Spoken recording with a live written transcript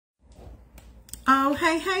Oh,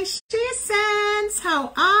 hey, Sense.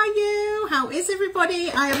 How are you? How is everybody?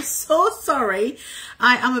 I am so sorry.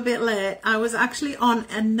 I am a bit late. I was actually on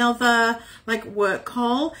another work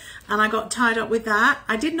call and I got tied up with that.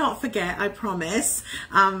 I did not forget, I promise.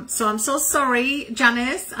 So I'm so sorry,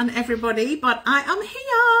 Janice and everybody, but I am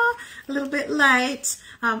here a little bit late.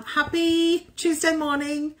 Happy Tuesday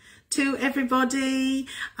morning to everybody.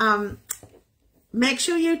 Make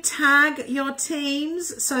sure you tag your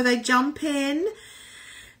teams so they jump in.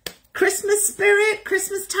 Christmas spirit,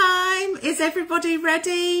 Christmas time. Is everybody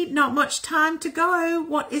ready? Not much time to go.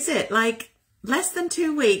 What is it? Less than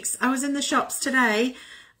 2 weeks. I was in the shops today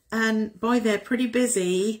and boy, they're pretty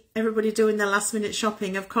busy. Everybody doing their last minute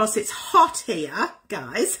shopping. Of course, it's hot here,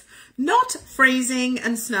 guys. Not freezing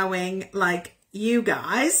and snowing like you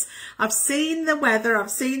guys. I've seen the weather, I've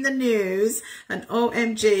seen the news, and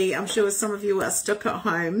OMG, I'm sure some of you are stuck at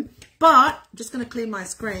home. But I'm just going to clean my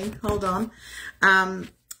screen. Hold on.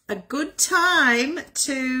 A good time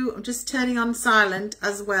to, I'm just turning on silent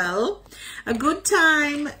as well. A good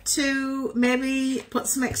time to maybe put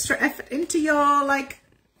some extra effort into your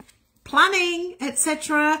planning,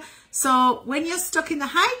 etc. So when you're stuck in the,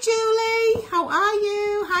 hi Julie, how are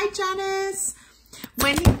you? Hi Janice.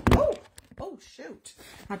 When you, oh shoot,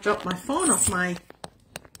 I dropped my phone off my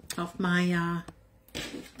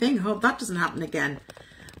thing. I hope that doesn't happen again.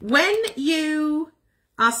 When you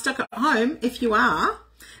are stuck at home, if you are,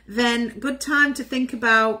 then good time to think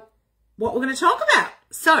about what we're going to talk about.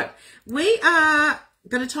 So we are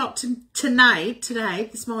going to talk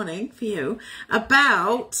this morning for you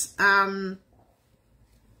about,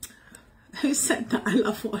 who said that? I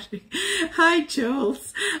love watching. Hi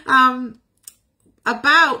Jules.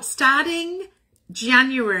 About starting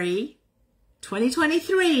January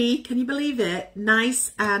 2023, can you believe it?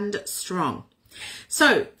 Nice and strong.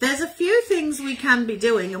 So there's a few things we can be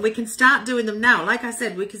doing and we can start doing them now. Like I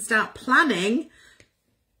said, we can start planning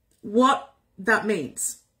what that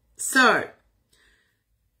means. So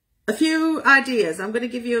a few ideas. I'm going to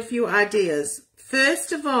give you a few ideas.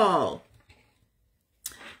 First of all,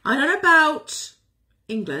 I don't know about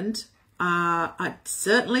England,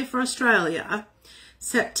 certainly for Australia,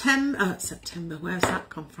 September, where's that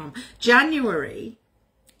come from? January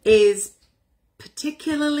is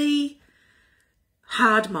particularly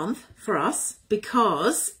hard month for us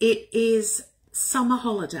because it is summer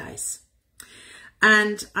holidays.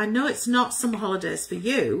 And I know it's not summer holidays for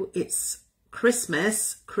you, it's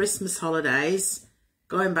Christmas holidays,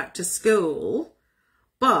 going back to school.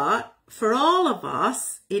 But for all of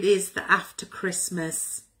us, it is the after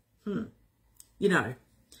Christmas, can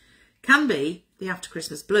be the after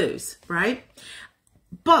Christmas blues, right?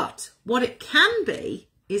 But what it can be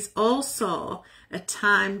is also a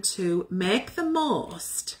time to make the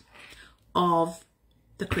most of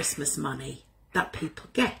the Christmas money that people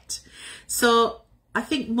get. So I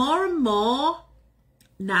think more and more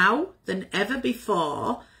now than ever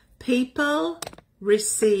before, people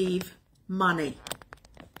receive money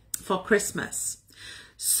for Christmas.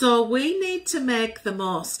 So we need to make the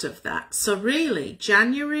most of that. So really,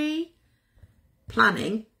 January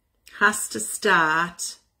planning has to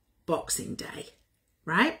start Boxing Day,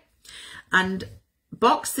 right? And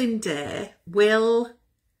Boxing Day will,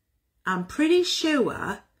 I'm pretty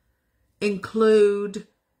sure, include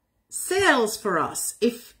sales for us.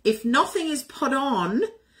 If nothing is put on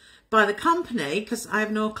by the company, because I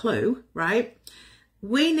have no clue, right?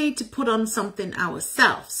 We need to put on something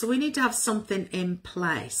ourselves. So we need to have something in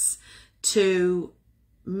place to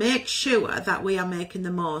make sure that we are making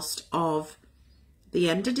the most of the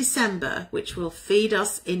end of December, which will feed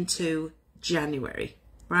us into January,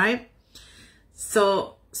 right?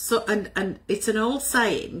 So and it's an old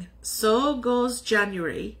saying, so goes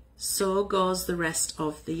January, so goes the rest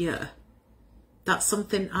of the year. That's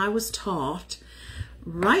something I was taught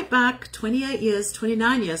right back 29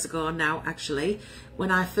 years ago now, actually, when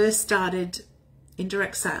I first started in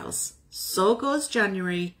direct sales. So goes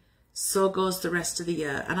January, so goes the rest of the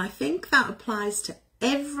year. And I think that applies to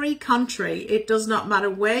every country. It does not matter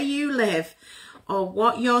where you live or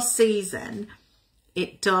what your season,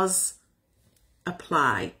 it does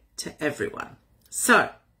apply to everyone. So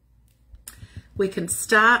we can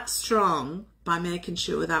start strong by making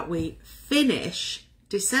sure that we finish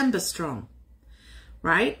December strong,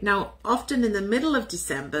 right? Now, often in the middle of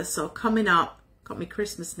December, so coming up, got me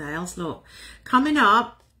Christmas nails, look, coming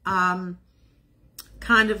up,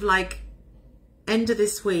 kind of like end of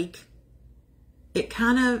this week, it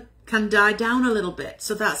kind of can die down a little bit.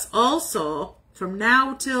 So that's also from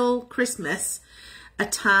now till Christmas, a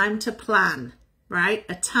time to plan, right?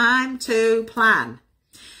 A time to plan.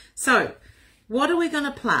 So what are we going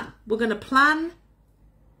to plan? We're going to plan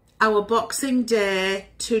our Boxing Day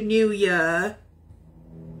to New Year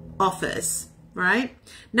offers, right?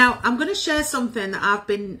 Now, I'm going to share something that I've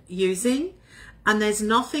been using, and there's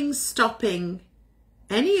nothing stopping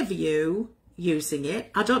any of you using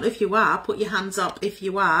it. I don't know if you are. Put your hands up if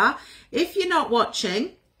you are. If you're not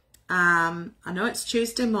watching, I know it's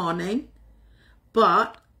Tuesday morning,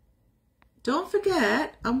 but don't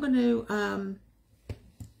forget, I'm going to,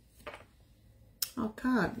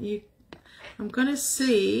 I'm going to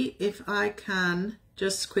see if I can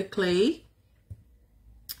just quickly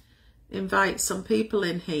invite some people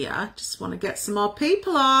in here. Just want to get some more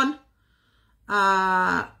people on.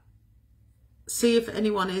 See if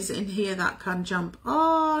anyone is in here that can jump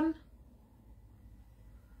on.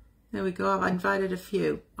 There we go. I've invited a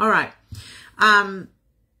few. All right.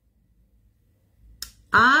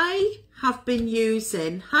 I have been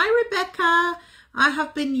using, hi Rebecca, I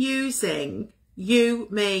have been using You,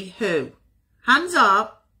 Me, Who. Hands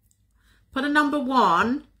up. Put a number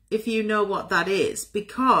 1 if you know what that is,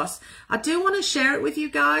 because I do want to share it with you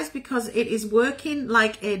guys, because it is working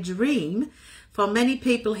like a dream for many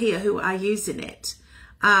people here who are using it.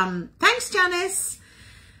 Thanks, Janice.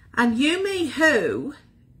 And You, Me, Who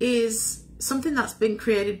is something that's been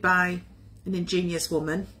created by an ingenious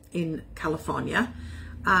woman in California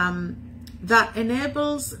that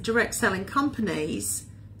enables direct selling companies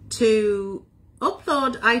to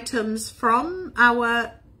upload items from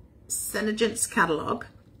our Senegence catalog,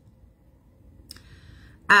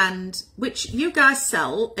 and which you guys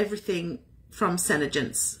sell everything from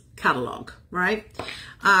Senegence catalog, right?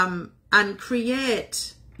 And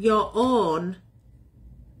create your own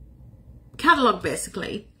catalog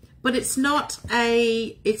basically, but it's not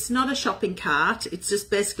a shopping cart. It's just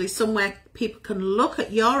basically somewhere people can look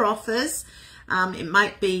at your offers. It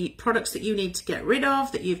might be products that you need to get rid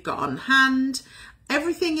of that you've got on hand.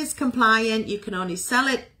 Everything is compliant. You can only sell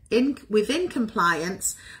it within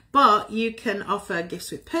compliance, but you can offer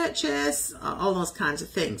gifts with purchase, all those kinds of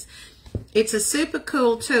things. It's a super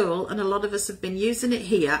cool tool, and a lot of us have been using it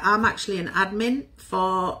here. I'm actually an admin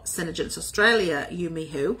for Senegence Australia, You, Me,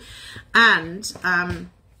 Who, and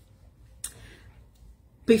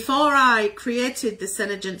before I created the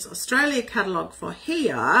Senegence Australia catalogue for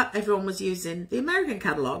here, everyone was using the American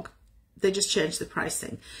catalogue. They just changed the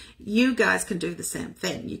pricing. You guys can do the same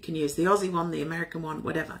thing. You can use the Aussie one, the American one,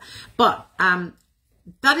 whatever. But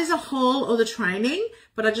that is a whole other training.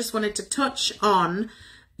 But I just wanted to touch on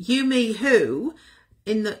You, Me, Who.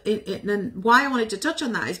 And why I wanted to touch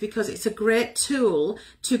on that is because it's a great tool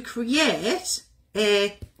to create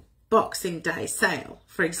a Boxing Day sale,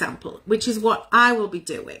 for example, which is what I will be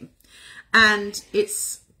doing. And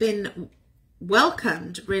it's been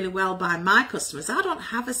welcomed really well by my customers. I don't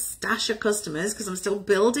have a stash of customers because I'm still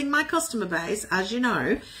building my customer base, as you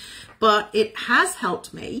know, but it has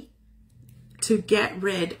helped me to get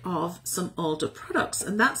rid of some older products,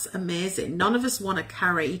 and that's amazing. None of us want to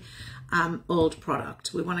carry old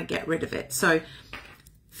product. We want to get rid of it. So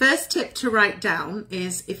first tip to write down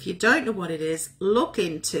is, if you don't know what it is, look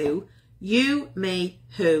into youmewho.com.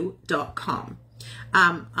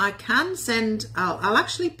 I can send, I'll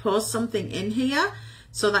actually post something in here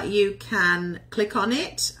so that you can click on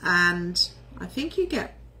it, and I think you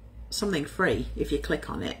get something free if you click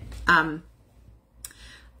on it.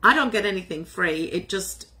 I don't get anything free. It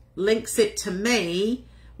just links it to me,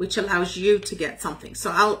 which allows you to get something. So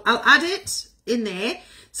I'll add it in there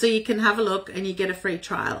so you can have a look and you get a free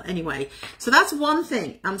trial anyway. So that's one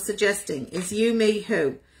thing I'm suggesting, is You, Me,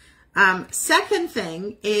 Who. Second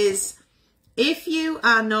thing is, if you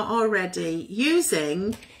are not already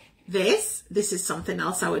using this is something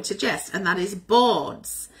else I would suggest, and that is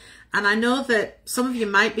Boards. And I know that some of you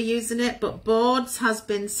might be using it, but Boards has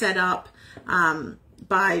been set up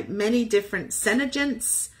by many different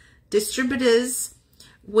Senegence distributors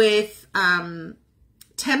with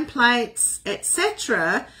templates,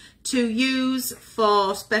 etc., to use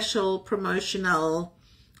for special promotional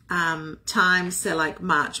times, so like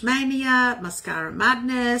March Mania, Mascara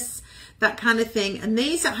Madness, that kind of thing. And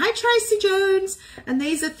these are, hi Tracy Jones, and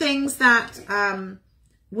these are things that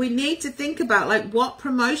we need to think about, like what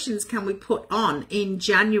promotions can we put on in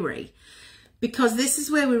January, because this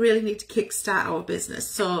is where we really need to kickstart our business.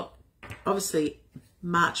 So obviously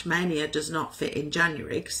March Mania does not fit in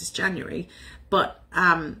January because it's January, but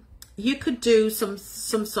you could do some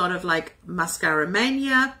sort of like Mascara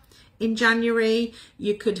Mania in January.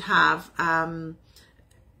 You could have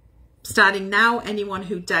starting now, anyone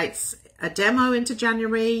who dates a demo into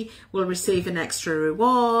January will receive an extra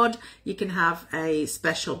reward. You can have a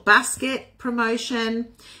special basket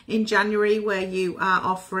promotion in January where you are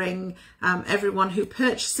offering everyone who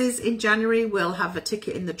purchases in January will have a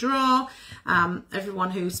ticket in the draw.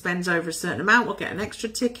 Everyone who spends over a certain amount will get an extra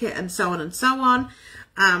ticket, and so on and so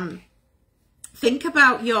on. Think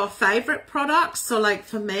about your favorite products. So like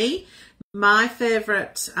for me, my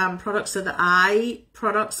favorite products are the eye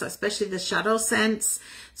products, especially the Shadow Sense.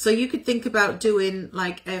 So you could think about doing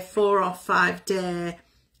like a 4 or 5 day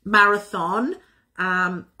marathon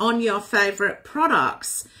on your favorite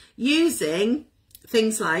products using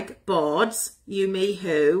things like boards, You, Me,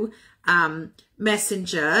 Who,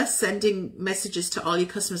 Messenger, sending messages to all your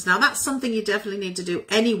customers. Now that's something you definitely need to do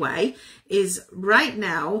anyway, is right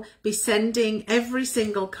now be sending every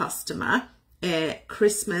single customer a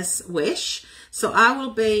Christmas wish. So I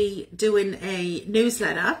will be doing a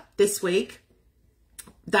newsletter this week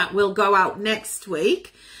that will go out next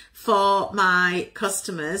week for my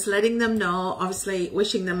customers, letting them know, obviously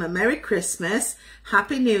wishing them a Merry Christmas,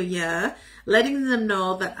 Happy New Year, letting them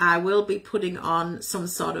know that I will be putting on some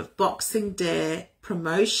sort of Boxing Day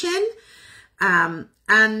promotion,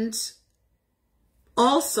 and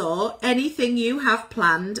also anything you have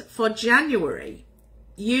planned for January.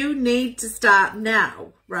 You need to start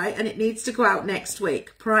now, right? And it needs to go out next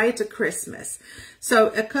week prior to Christmas. So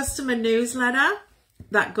a customer newsletter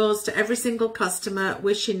that goes to every single customer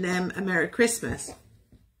wishing them a Merry Christmas.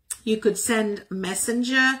 You could send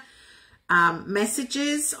messenger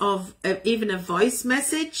messages of even a voice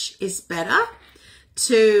message is better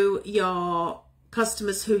to your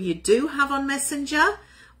customers who you do have on Messenger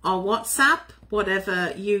or WhatsApp,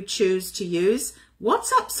 whatever you choose to use.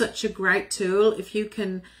 WhatsApp's such a great tool if you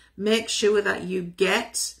can make sure that you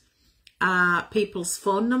get people's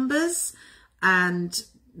phone numbers and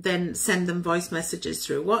then send them voice messages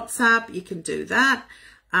through WhatsApp. You can do that.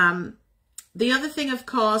 The other thing, of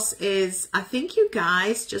course, is I think you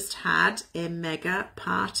guys just had a mega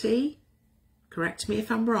party. Correct me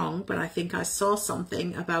if I'm wrong, but I think I saw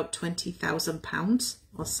something about £20,000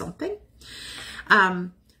 or something.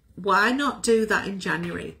 Why not do that in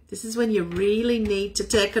January? This is when you really need to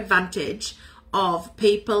take advantage of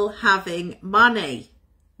people having money,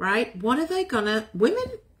 right? What are they gonna,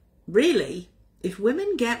 women, really, if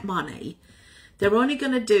women get money, they're only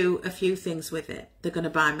gonna do a few things with it. They're gonna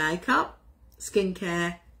buy makeup,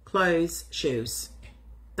 skincare, clothes, shoes.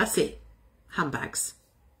 That's it. Handbags,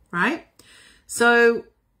 right? So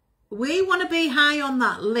we want to be high on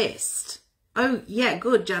that list. Oh, yeah,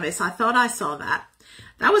 good, Janice. I thought I saw that.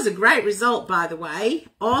 That was a great result, by the way.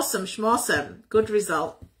 Awesome, schmossome. Good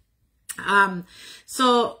result.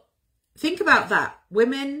 So think about that.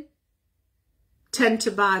 Women tend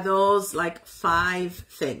to buy those like 5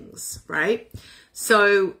 things, right?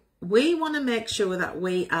 So we want to make sure that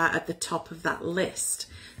we are at the top of that list.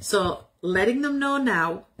 So letting them know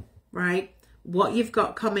now, right, what you've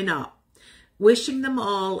got coming up. Wishing them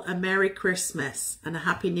all a Merry Christmas and a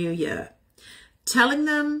Happy New Year. Telling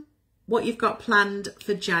them what you've got planned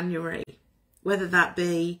for January, whether that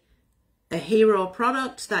be a hero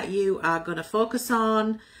product that you are going to focus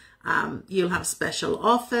on. You'll have special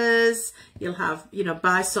offers. You'll have, you know,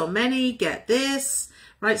 buy so many, get this.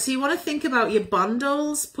 Right, so you want to think about your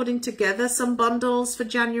bundles, putting together some bundles for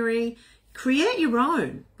January. Create your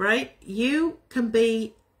own, right? You can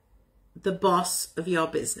be the boss of your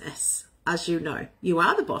business, as you know. You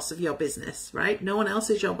are the boss of your business, right? No one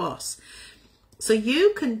else is your boss. So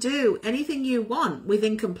you can do anything you want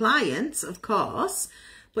within compliance, of course,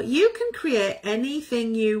 but you can create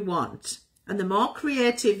anything you want. And the more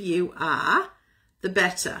creative you are, the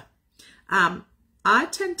better. I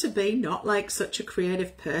tend to be not like such a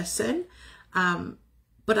creative person,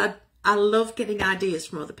 but I love getting ideas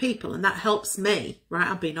from other people, and that helps me, right?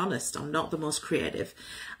 I'm being honest, I'm not the most creative.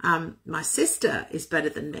 My sister is better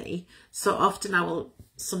than me, so often I will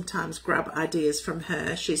sometimes grab ideas from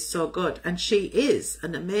her. She's so good, and she is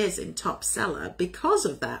an amazing top seller because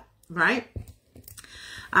of that, right?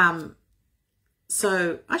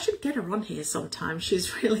 So I should get her on here sometime.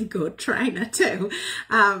 She's really good trainer too.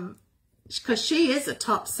 Because she is a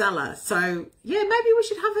top seller. So yeah, maybe we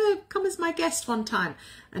should have her come as my guest one time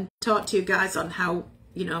and talk to you guys on how,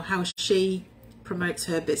 you know, how she promotes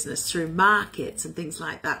her business through markets and things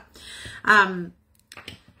like that.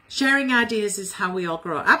 Sharing ideas is how we all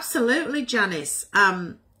grow. Absolutely, Janice.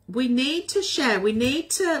 We need to share. We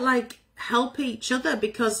need to like help each other,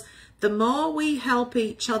 because the more we help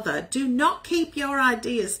each other, do not keep your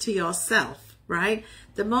ideas to yourself, right?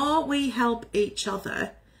 The more we help each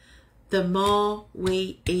other, the more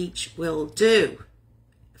we each will do.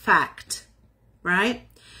 Fact, right?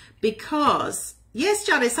 because, yes,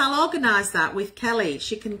 Janice, I'll organise that with Kelly.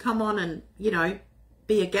 She can come on and, you know,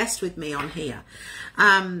 be a guest with me on here.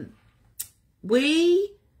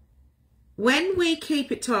 When we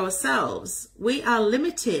keep it to ourselves, we are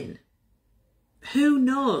limiting who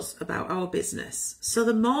knows about our business. So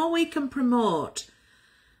the more we can promote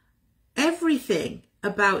everything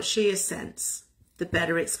about She Sense, the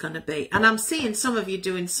better it's going to be. And I'm seeing some of you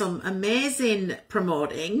doing some amazing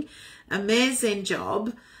promoting, amazing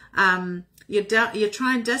job. You're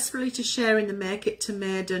trying desperately to share in the Make It to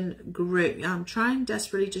Maiden group. I'm trying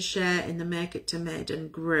desperately to share in the Make It to Maiden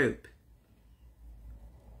group.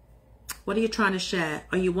 What are you trying to share?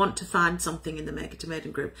 Or you want to find something in the Make It to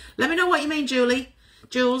Maiden group? Let me know what you mean,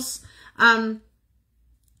 Jules.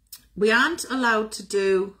 We aren't allowed to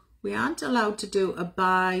do a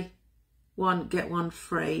buy one get one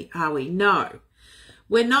free, are we? No.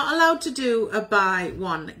 We're not allowed to do a buy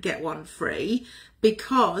one get one free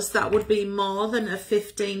because that would be more than a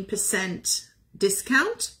 15%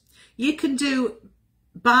 discount. You can do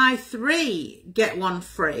buy three get one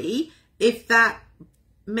free if that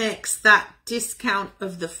makes that discount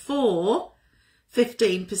of the 4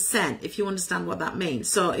 15%, if you understand what that means.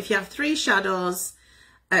 So if you have 3 shadows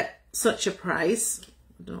at such a price,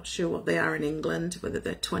 I'm not sure what they are in England, whether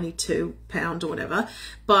they're £22 or whatever,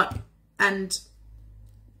 and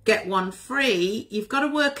get one free, you've got to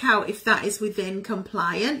work out if that is within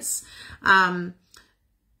compliance.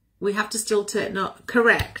 We have to still take note.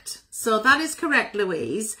 Correct. So that is correct,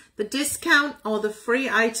 Louise. The discount or the free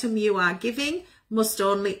item you are giving must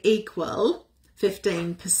only equal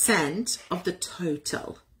 15% of the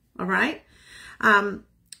total. All right.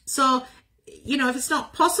 So, you know, if it's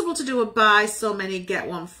not possible to do a buy so many get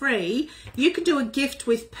one free, you can do a gift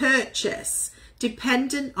with purchase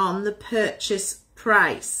dependent on the purchase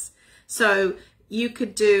price. So you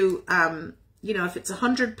could do, you know, if it's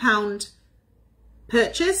 £100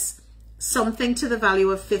 purchase, something to the value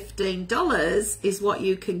of $15 is what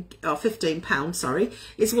you can, or £15, sorry,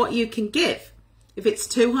 is what you can give. If it's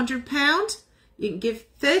 £200, you can give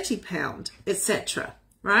 £30, etc.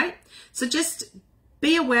 Right? So just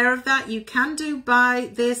be aware of that. You can do buy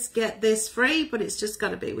this, get this free, but it's just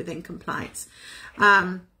got to be within compliance.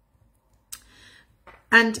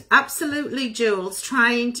 And absolutely, Jules,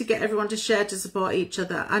 trying to get everyone to share to support each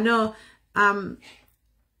other. I know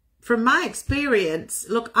from my experience,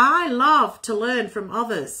 look, I love to learn from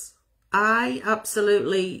others. I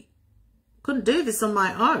absolutely couldn't do this on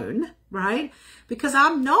my own, right? Because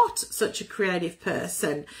I'm not such a creative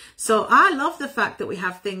person. So I love the fact that we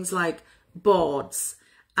have things like boards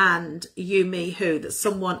and you, me, who, that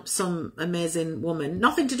some amazing woman,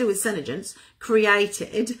 nothing to do with Senegence,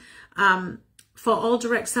 created for all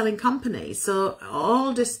direct selling companies. So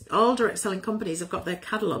all direct selling companies have got their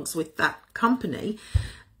catalogues with that company.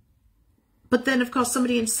 But then, of course,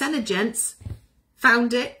 somebody in Senegence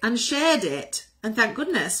found it and shared it. And thank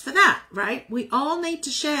goodness for that, right? We all need to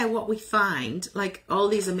share what we find, like all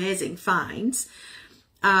these amazing finds.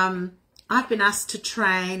 I've been asked to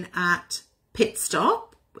train at Pit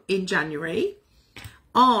Stop in January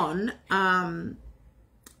on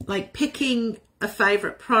like picking a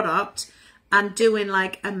favourite product and doing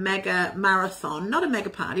like a mega marathon, not a mega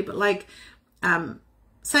party, but like,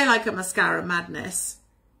 say like a Mascara Madness.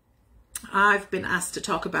 I've been asked to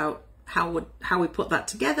talk about how we put that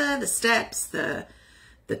together, the steps, the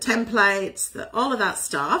templates, all of that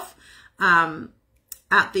stuff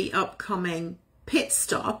at the upcoming Pit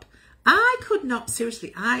Stop. I could not,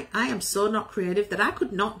 seriously, I am so not creative that I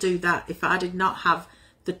could not do that if I did not have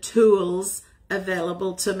the tools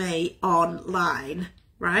available to me online,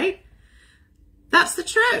 right? That's the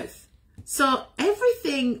truth. So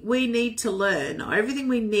everything we need to learn or everything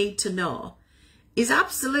we need to know is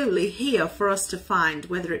absolutely here for us to find,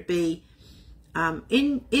 whether it be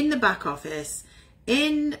in the back office,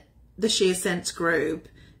 in the Sheer Sense group,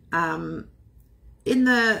 in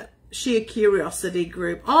the Sheer Curiosity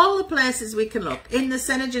group, all the places we can look, in the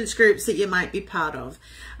Senegence groups that you might be part of.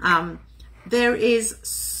 There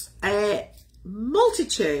is a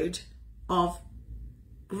multitude of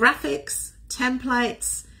graphics,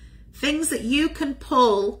 templates, things that you can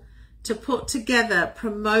pull to put together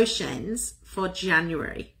promotions for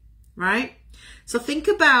January, right? So think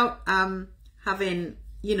about having,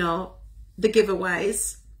 you know, the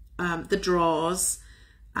giveaways, the draws,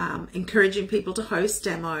 encouraging people to host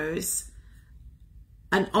demos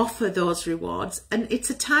and offer those rewards. And it's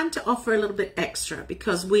a time to offer a little bit extra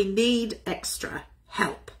because we need extra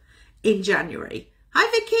help in January.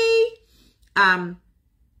 Hi, Vicky.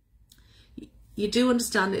 You do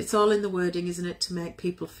understand it's all in the wording, isn't it? To make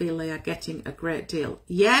people feel they are getting a great deal.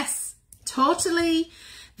 Yes, totally,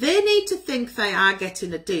 they need to think they are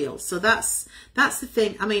getting a deal. So that's the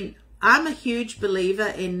thing. I mean, I'm a huge believer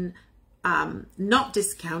in not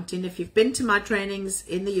discounting. If you've been to my trainings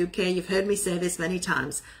in the UK, you've heard me say this many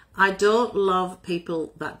times. I don't love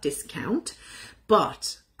people that discount,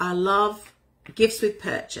 but I love gifts with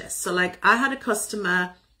purchase. So like I had a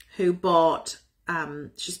customer who bought,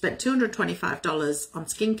 she spent $225 on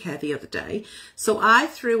skincare the other day. So I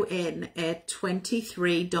threw in a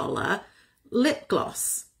 $23 lip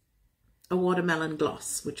gloss, a watermelon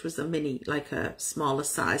gloss, which was a mini, like a smaller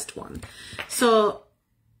sized one. So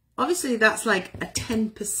obviously that's like a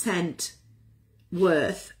 10%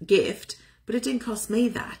 worth gift, but it didn't cost me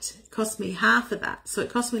that. It cost me half of that. So it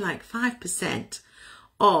cost me like 5%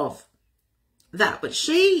 of that. But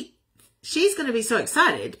she's going to be so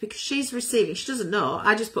excited because she's receiving, she doesn't know,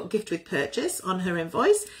 I just put gift with purchase on her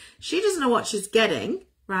invoice. She doesn't know what she's getting,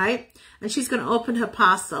 right? And she's going to open her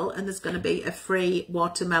parcel and there's going to be a free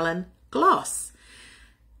watermelon gloss.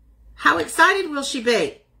 How excited will she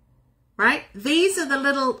be, right? These are the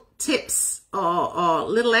little tips or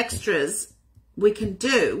little extras we can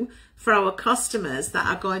do for our customers that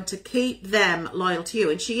are going to keep them loyal to you.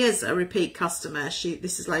 And she is a repeat customer.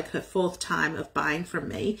 This is like her 4th time of buying from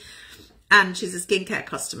me. And she's a skincare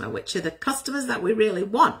customer, which are the customers that we really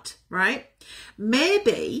want, right?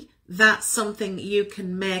 Maybe that's something you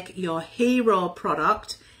can make your hero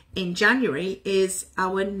product in January is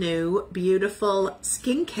our new beautiful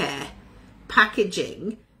skincare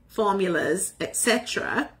packaging, formulas,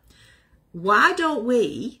 etc. Why don't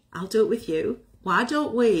we, I'll do it with you, why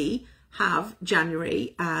don't we have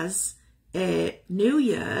January as a new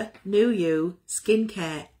year, new you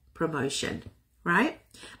skincare promotion, right?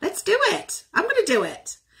 Let's do it. I'm going to do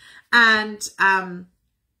it. And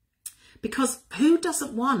because who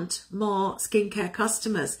doesn't want more skincare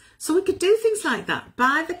customers? So we could do things like that.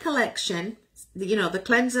 Buy the collection, you know, the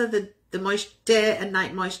cleanser, the day and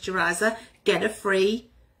night moisturizer, get a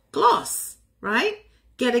free gloss, right?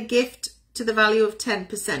 Get a gift to the value of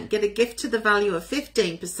 10%, get a gift to the value of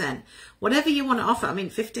 15%, whatever you want to offer. I mean,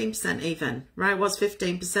 15% even, right? What's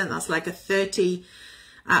 15%? That's like a 30,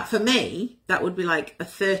 for me, that would be like a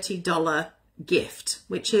 $30 gift,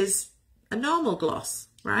 which is a normal gloss,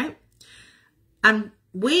 right? And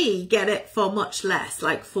we get it for much less,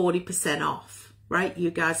 like 40% off, right? You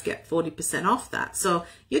guys get 40% off that. So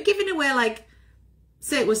you're giving away, like,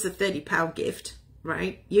 say it was a £30 gift,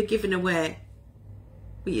 right? You're giving away,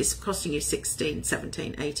 it's costing you $16,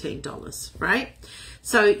 $17, $18, right?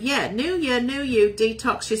 So yeah, new year, new you,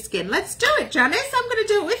 detox your skin. Let's do it, Janice. I'm going to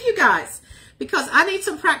do it with you guys because I need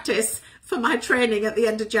some practice for my training at the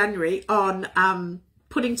end of January on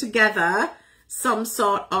putting together some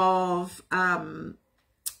sort of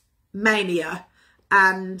mania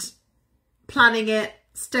and planning it,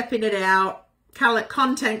 stepping it out,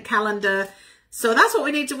 content calendar. So that's what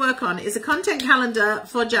we need to work on, is a content calendar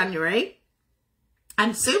for January.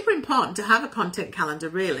 And super important to have a content calendar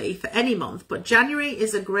really for any month, but January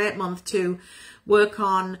is a great month to work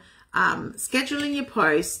on scheduling your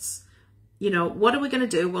posts. You know, what are we going to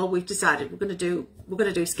do? Well, we've decided we're going to do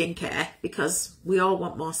skincare because we all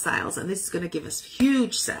want more sales, and this is going to give us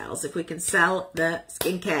huge sales if we can sell the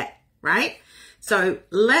skincare, right? So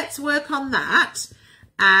let's work on that,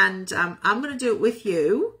 and I'm going to do it with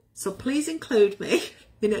you. So please include me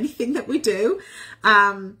in anything that we do.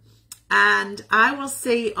 And I will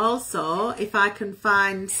see also if I can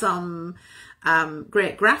find some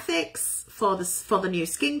great graphics for the new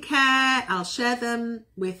skincare. I'll share them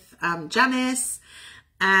with Janice,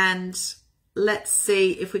 and let's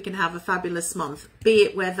see if we can have a fabulous month, be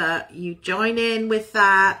it whether you join in with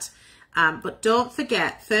that. But don't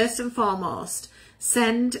forget, first and foremost,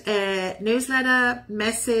 send a newsletter,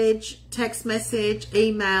 message, text message,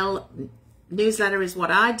 email. Newsletter is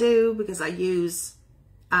what I do because I use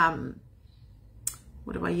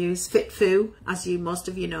what do I use? FitFu, as most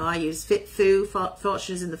of you know, I use FitFu.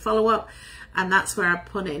 Fortune is in the follow-up, and that's where I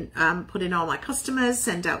put in all my customers,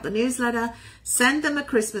 send out the newsletter, send them a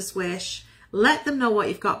Christmas wish, let them know what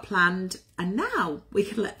you've got planned, and now we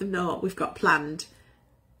can let them know what we've got planned.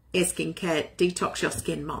 A skincare detox your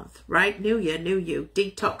skin month, right? New year, new you,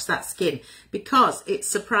 detox that skin, because it's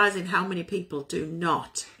surprising how many people do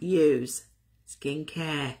not use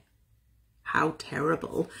skincare. How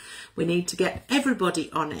terrible. We need to get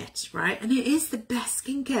everybody on it, right? And it is the best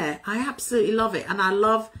skincare. I absolutely love it. And I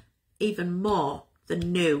love even more the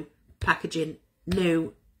new packaging,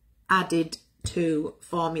 new added to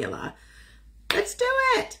formula. Let's do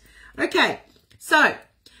it. Okay. So,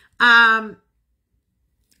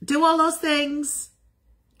 do all those things.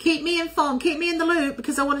 keep me informed, keep me in the loop,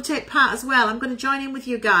 because I want to take part as well. I'm going to join in with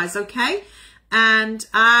you guys, okay? And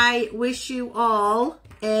I wish you all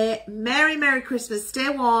a Merry, Merry Christmas. Stay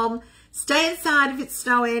warm. Stay inside if it's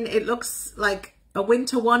snowing. It looks like a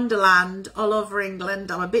winter wonderland all over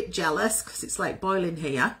England. I'm a bit jealous because it's like boiling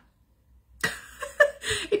here.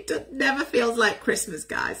 It never feels like Christmas,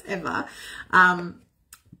 guys, ever.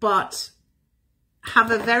 But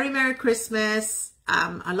have a very Merry Christmas.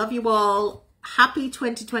 I love you all. Happy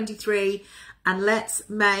 2023. And let's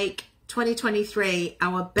make 2023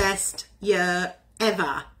 our best year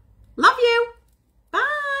ever. Love you.